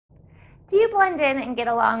Do you blend in and get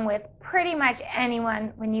along with pretty much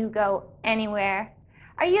anyone when you go anywhere?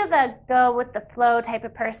 Are you the go with the flow type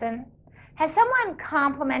of person? Has someone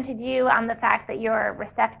complimented you on the fact that you're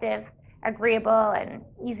receptive, agreeable, and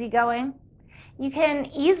easygoing? You can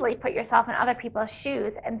easily put yourself in other people's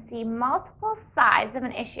shoes and see multiple sides of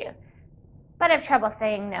an issue, but have trouble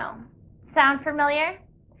saying no. Sound familiar?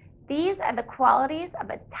 These are the qualities of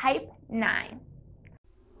a type 9.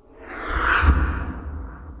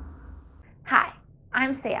 Hi,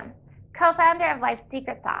 I'm Sam, co-founder of Life's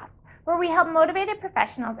Secret Sauce, where we help motivated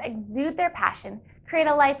professionals exude their passion, create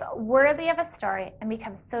a life worthy of a story, and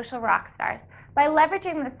become social rock stars by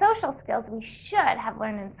leveraging the social skills we should have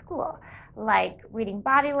learned in school, like reading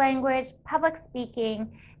body language, public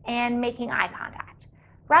speaking, and making eye contact,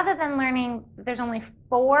 rather than learning there's only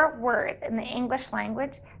 4 words in the English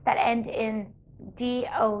language that end in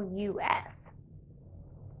DOUS.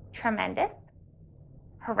 Tremendous,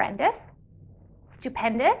 horrendous,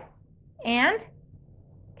 stupendous, and,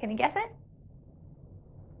 can you guess it?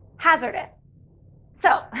 Hazardous.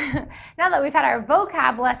 So, now that we've had our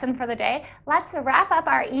vocab lesson for the day, let's wrap up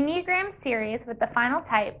our Enneagram series with the final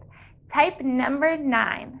type, type number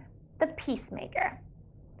 9, the Peacemaker.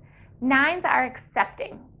 9s are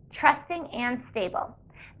accepting, trusting, and stable.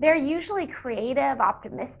 They're usually creative,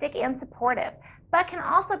 optimistic, and supportive, but can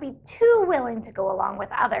also be too willing to go along with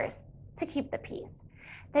others to keep the peace.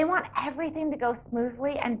 They want everything to go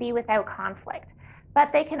smoothly and be without conflict,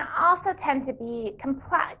 but they can also tend to be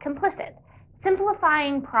complicit,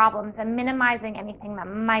 simplifying problems and minimizing anything that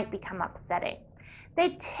might become upsetting.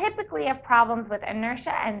 They typically have problems with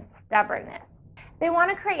inertia and stubbornness. They want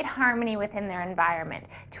to create harmony within their environment,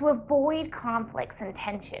 to avoid conflicts and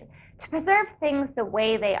tension, to preserve things the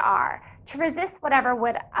way they are, to resist whatever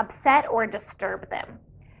would upset or disturb them.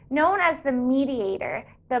 Known as the mediator,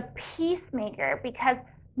 the peacemaker, because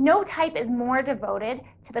no type is more devoted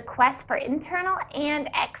to the quest for internal and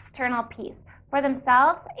external peace for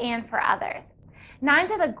themselves and for others.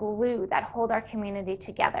 9s are the glue that hold our community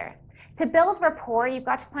together. To build rapport, you've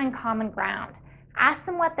got to find common ground. Ask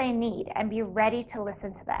them what they need and be ready to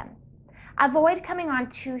listen to them. Avoid coming on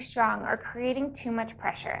too strong or creating too much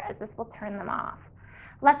pressure, as this will turn them off.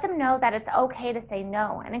 Let them know that it's okay to say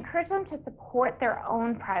no and encourage them to support their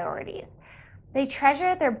own priorities. They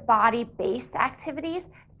treasure their body-based activities,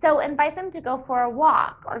 so invite them to go for a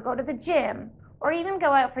walk or go to the gym or even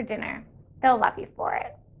go out for dinner. They'll love you for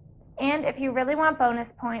it. And if you really want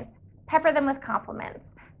bonus points, pepper them with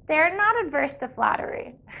compliments. They're not adverse to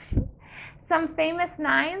flattery. Some famous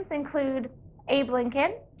 9s include Abe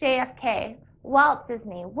Lincoln, JFK, Walt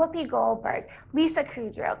Disney, Whoopi Goldberg, Lisa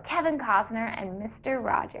Kudrow, Kevin Costner, and Mr.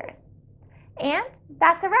 Rogers. And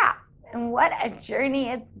that's a wrap. And what a journey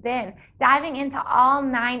it's been, diving into all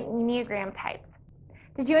 9 Enneagram types.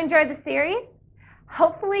 Did you enjoy the series?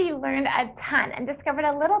 Hopefully you learned a ton and discovered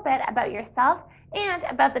a little bit about yourself and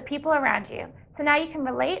about the people around you. So now you can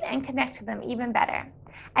relate and connect to them even better.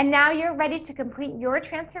 And now you're ready to complete your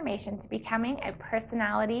transformation to becoming a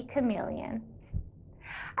personality chameleon.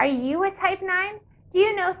 Are you a type 9? Do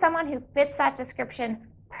you know someone who fits that description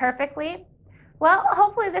perfectly? Well,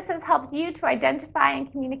 hopefully this has helped you to identify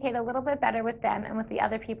and communicate a little bit better with them and with the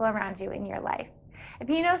other people around you in your life. If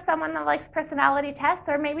you know someone that likes personality tests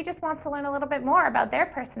or maybe just wants to learn a little bit more about their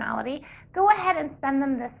personality, go ahead and send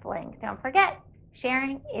them this link. Don't forget,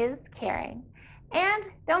 sharing is caring. And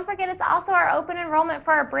don't forget, it's also our open enrollment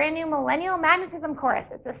for our brand new Millennial Magnetism course.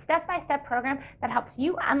 It's a step-by-step program that helps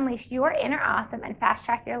you unleash your inner awesome and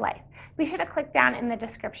fast-track your life. Be sure to click down in the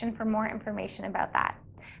description for more information about that.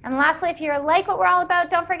 And lastly, if you like what we're all about,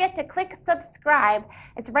 don't forget to click subscribe.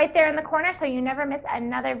 It's right there in the corner so you never miss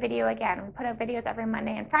another video again. We put out videos every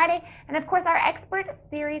Monday and Friday. And of course, our expert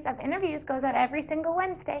series of interviews goes out every single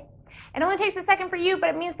Wednesday. It only takes a second for you, but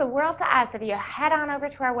it means the world to us if you head on over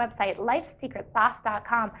to our website,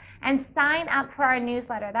 lifesecretsauce.com, and sign up for our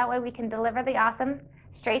newsletter. That way we can deliver the awesome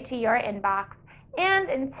straight to your inbox. And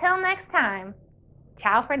until next time,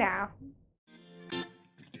 ciao for now.